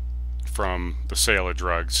from the sale of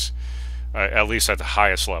drugs, at least at the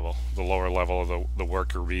highest level. The lower level of the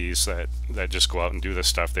worker bees that just go out and do this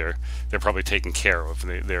stuff, they're probably taken care of.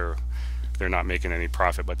 They're not making any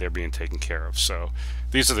profit, but they're being taken care of. So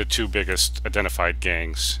these are the two biggest identified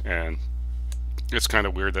gangs, and it's kind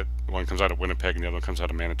of weird that one comes out of Winnipeg and the other one comes out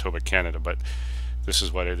of Manitoba, Canada, but this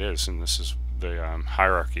is what it is, and this is the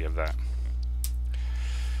hierarchy of that.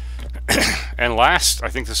 And last, I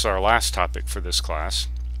think this is our last topic for this class,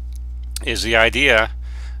 is the idea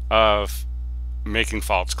of making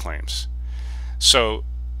false claims. So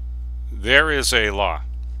there is a law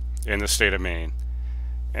in the state of Maine,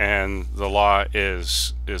 and the law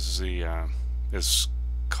is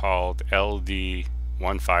called LD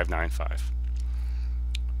 1595,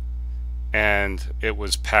 and it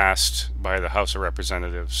was passed by the House of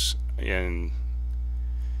Representatives in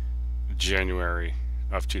January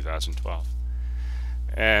of 2012,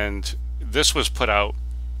 and this was put out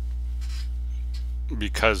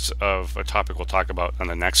because of a topic we'll talk about on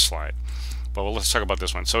the next slide. But let's talk about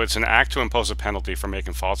this one. So it's an act to impose a penalty for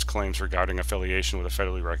making false claims regarding affiliation with a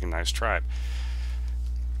federally recognized tribe.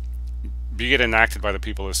 Be it enacted by the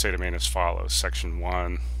people of the state of Maine as follows. Section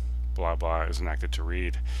 1, blah, blah, is enacted to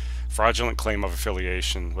read. Fraudulent claim of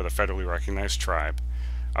affiliation with a federally recognized tribe.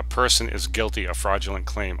 A person is guilty of fraudulent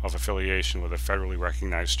claim of affiliation with a federally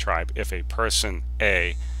recognized tribe if a person,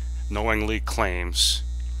 A, knowingly claims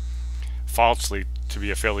falsely to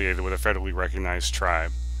be affiliated with a federally recognized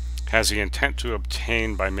tribe, has the intent to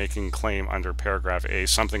obtain by making claim under paragraph A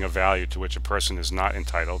something of value to which a person is not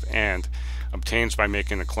entitled, and obtains by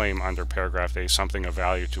making a claim under paragraph A something of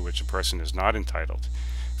value to which a person is not entitled.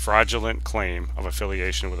 Fraudulent claim of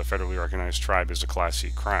affiliation with a federally recognized tribe is a Class C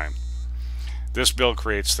crime. This bill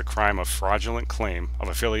creates the crime of fraudulent claim of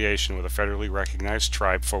affiliation with a federally recognized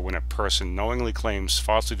tribe for when a person knowingly claims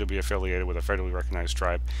falsely to be affiliated with a federally recognized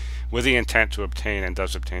tribe with the intent to obtain and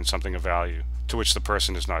does obtain something of value to which the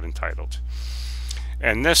person is not entitled.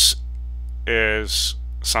 And this is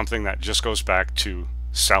something that just goes back to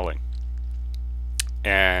selling.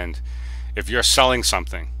 And if you're selling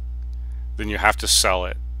something, then you have to sell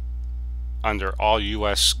it under all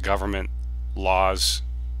U.S. government laws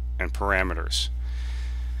and parameters.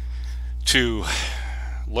 To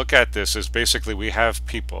look at this is basically we have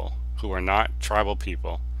people who are not tribal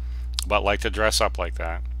people but like to dress up like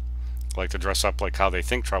that, like to dress up like how they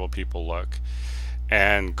think tribal people look,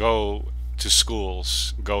 and go to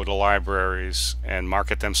schools, go to libraries, and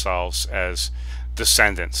market themselves as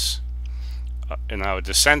descendants. And now a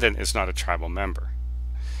descendant is not a tribal member.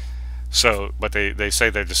 So, but they say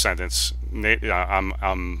they're descendants.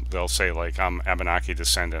 They'll say like I'm Abenaki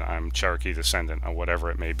descendant, I'm Cherokee descendant, or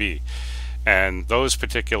whatever it may be. And those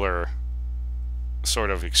particular sort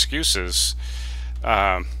of excuses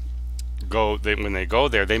when they go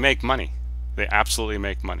there, they make money. They absolutely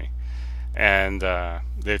make money. And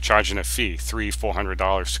they're charging a fee,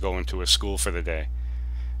 $300–400 to go into a school for the day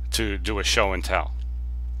to do a show and tell.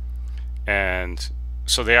 And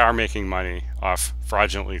so they are making money off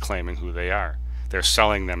fraudulently claiming who they are. They're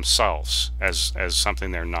selling themselves as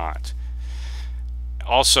something they're not.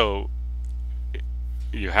 Also,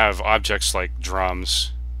 you have objects like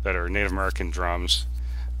drums that are Native American drums,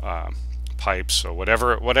 pipes, or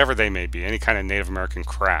whatever they may be, any kind of Native American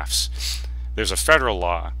crafts. There's a federal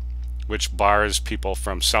law which bars people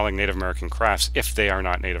from selling Native American crafts if they are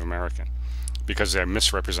not Native American, because they're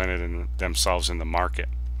misrepresented in themselves in the market.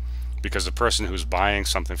 Because the person who's buying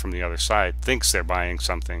something from the other side thinks they're buying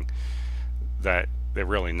something that they're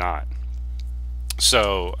really not.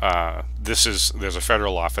 So there's a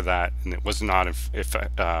federal law for that, and it was not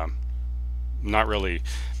not really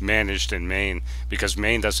managed in Maine, because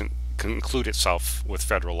Maine doesn't conclude itself with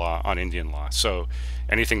federal law on Indian law. So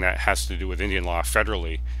anything that has to do with Indian law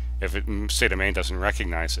federally, if the state of Maine doesn't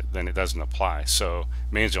recognize it, then it doesn't apply. So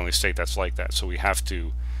Maine's the only state that's like that. So we have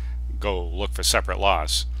to go look for separate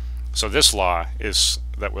laws. So this law is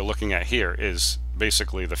that we're looking at here is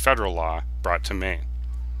basically the federal law brought to Maine.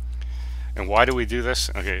 And why do we do this?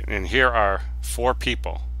 Okay, and here are 4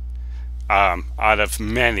 people out of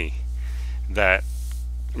many that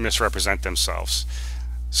misrepresent themselves.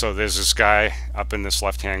 So there's this guy up in this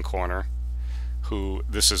left-hand corner who,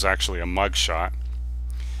 this is actually a mug shot,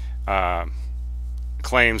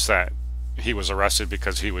 claims that he was arrested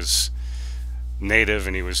because he was Native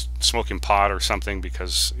and he was smoking pot or something,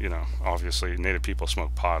 because, you know, obviously Native people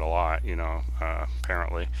smoke pot a lot, you know,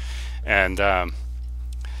 apparently. And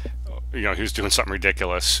you know, he was doing something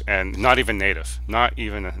ridiculous, and not even Native, not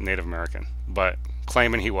even a Native American, but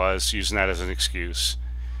claiming he was, using that as an excuse.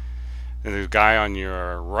 And the guy on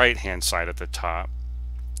your right hand side at the top,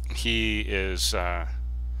 he is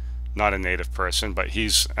not a Native person, but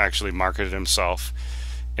he's actually marketed himself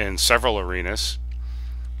in several arenas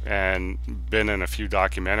and been in a few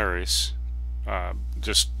documentaries,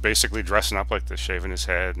 just basically dressing up like this, shaving his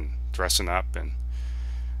head and dressing up,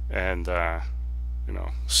 and you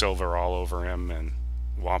know, silver all over him, and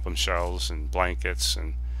wampum shells and blankets,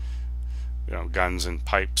 and you know, guns and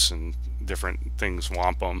pipes and different things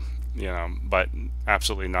wampum, you know, but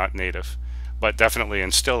absolutely not native, but definitely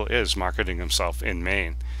and still is marketing himself in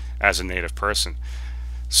Maine as a native person.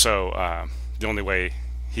 So the only way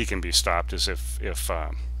he can be stopped is if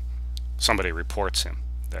somebody reports him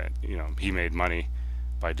that, you know, he made money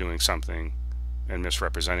by doing something and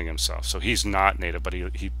misrepresenting himself. So he's not native, but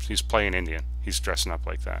he's playing Indian. He's dressing up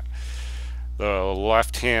like that. The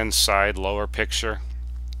left-hand side lower picture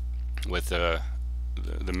with the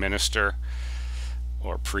minister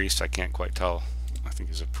or priest, I can't quite tell. I think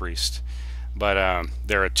he's a priest. But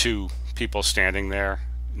there are two people standing there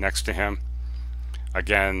next to him.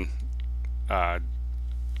 Again,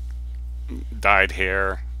 dyed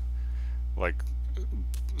hair, like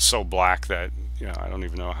so black that, you know, I don't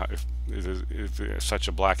even know how, if such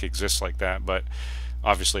a black exists like that, but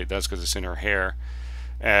obviously it does because it's in her hair.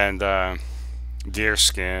 And deer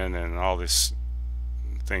skin and all these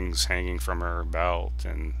things hanging from her belt,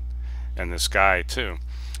 and this guy too.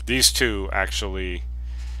 These two actually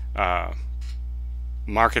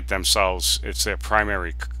market themselves. It's their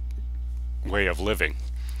primary way of living.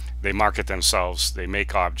 They market themselves. They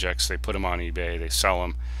make objects. They put them on eBay. They sell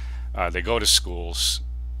them. They go to schools.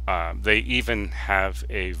 They even have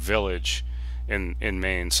a village in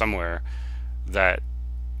Maine somewhere that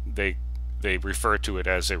they refer to it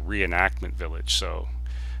as a reenactment village. So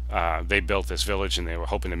they built this village, and they're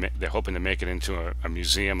hoping to make it into a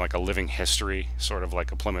museum, like a living history, sort of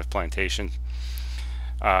like a Plymouth Plantation.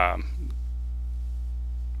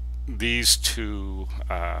 These two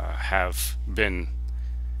have been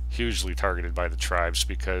hugely targeted by the tribes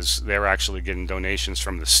because they're actually getting donations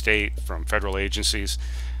from the state, from federal agencies,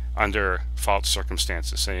 under false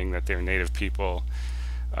circumstances, saying that they're native people,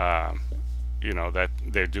 you know, that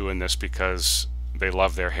they're doing this because they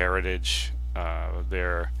love their heritage.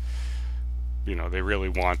 You know, they really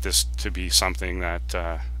want this to be something that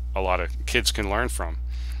a lot of kids can learn from.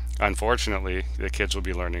 Unfortunately, the kids will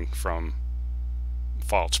be learning from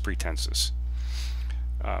false pretenses.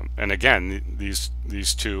 And again,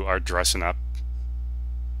 these two are dressing up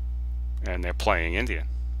and they're playing Indian.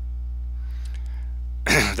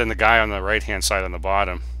 Then the guy on the right hand side on the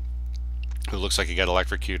bottom, who looks like he got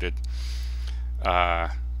electrocuted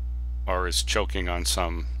or is choking on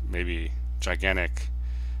some maybe gigantic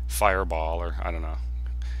fireball, or I don't know,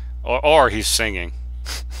 or he's singing.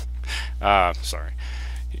 Sorry.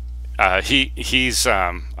 He's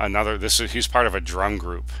another. He's part of a drum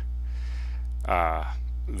group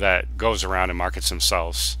that goes around and markets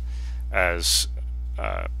themselves as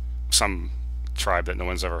some tribe that no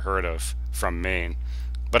one's ever heard of from Maine.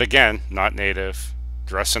 But again, not native,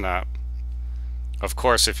 dressing up. Of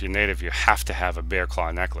course, if you're native, you have to have a bear claw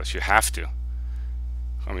necklace. You have to.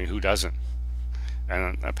 I mean, who doesn't?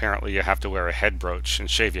 And apparently you have to wear a head brooch and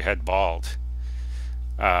shave your head bald.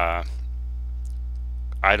 I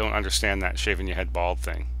don't understand that shaving your head bald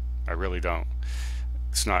thing. I really don't.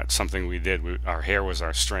 It's not something we did. Our hair was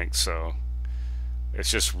our strength, so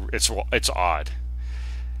it's just it's odd.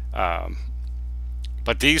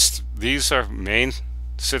 But these are Maine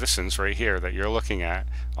citizens right here that you're looking at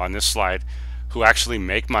on this slide, who actually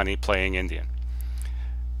make money playing Indian.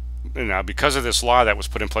 Now, because of this law that was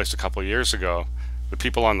put in place a couple of years ago, the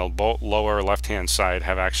people on the lower left-hand side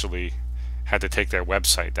have actually had to take their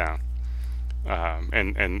website down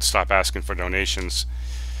and stop asking for donations,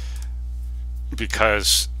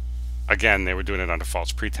 because, again, they were doing it under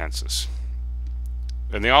false pretenses.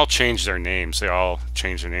 And they all changed their names. They all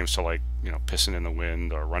changed their names to, like, you know, Pissing in the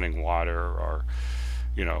Wind or Running Water, or,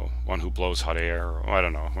 you know, One Who Blows Hot Air, or I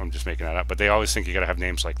don't know, I'm just making that up. But they always think you gotta have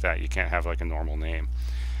names like that. You can't have like a normal name.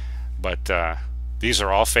 But these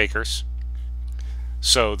are all fakers.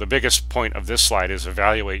 So the biggest point of this slide is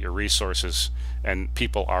evaluate your resources, and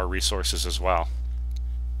people are resources as well.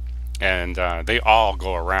 And they all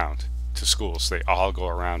go around to schools. They all go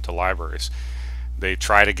around to libraries. They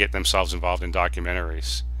try to get themselves involved in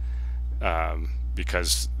documentaries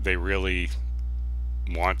because they really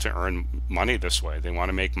want to earn money this way. They want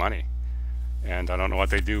to make money. And I don't know what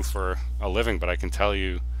they do for a living, but I can tell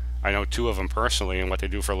you, I know two of them personally, and what they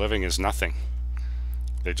do for a living is nothing.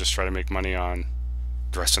 They just try to make money on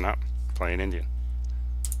dressing up, playing Indian.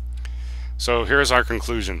 So here's our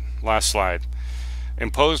conclusion. Last slide.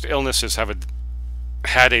 Imposed illnesses have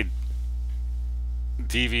had a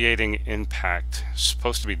deviating impact. It's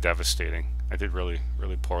supposed to be devastating. I did really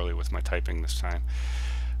poorly with my typing this time.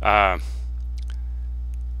 Had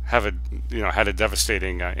a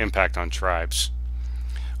devastating impact on tribes.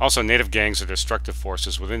 Also, Native gangs are destructive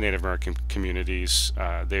forces within Native American communities.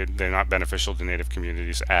 They're not beneficial to Native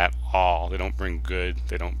communities at all. They don't bring good.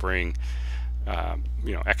 They don't bring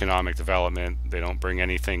economic development. They don't bring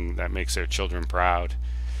anything that makes their children proud.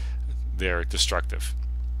 They're destructive.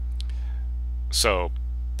 So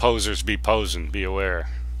posers be posing, be aware.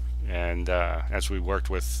 And as I worked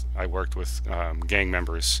with gang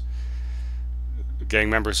members. Gang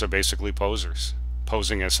members are basically posers,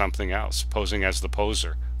 posing as something else, posing as the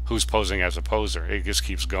poser. Who's posing as a poser? It just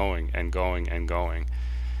keeps going and going and going.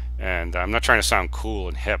 And I'm not trying to sound cool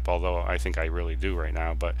and hip, although I think I really do right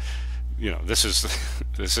now. But this is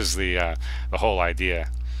this is the whole idea.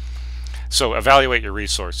 So evaluate your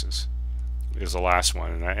resources is the last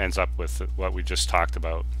one, and that ends up with what we just talked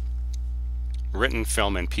about. Written,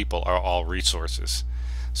 film, and people are all resources.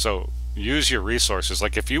 So use your resources.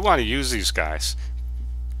 Like if you want to use these guys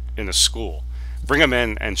in a school, bring them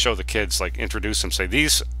in and show the kids, like introduce them, say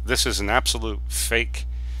this is an absolute fake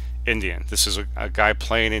Indian. This is a guy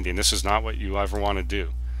playing Indian. This is not what you ever want to do.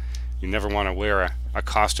 You never want to wear a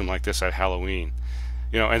costume like this at Halloween.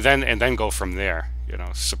 And then go from there.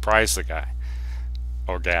 Surprise the guy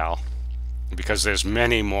or gal, because there's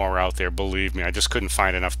many more out there, believe me. I just couldn't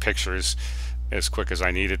find enough pictures as quick as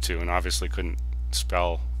I needed to, and obviously couldn't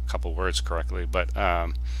spell a couple words correctly, but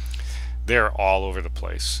they're all over the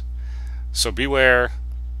place. So beware,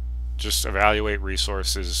 just evaluate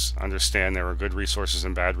resources, understand there are good resources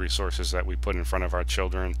and bad resources that we put in front of our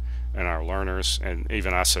children and our learners, and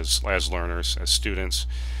even us as learners, as students.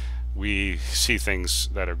 We see things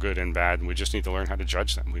that are good and bad, and we just need to learn how to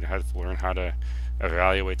judge them. We have to learn how to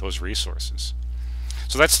evaluate those resources.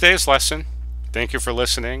 So that's today's lesson. Thank you for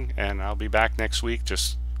listening, and I'll be back next week.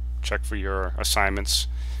 Just check for your assignments,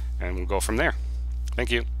 and we'll go from there.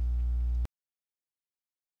 Thank you.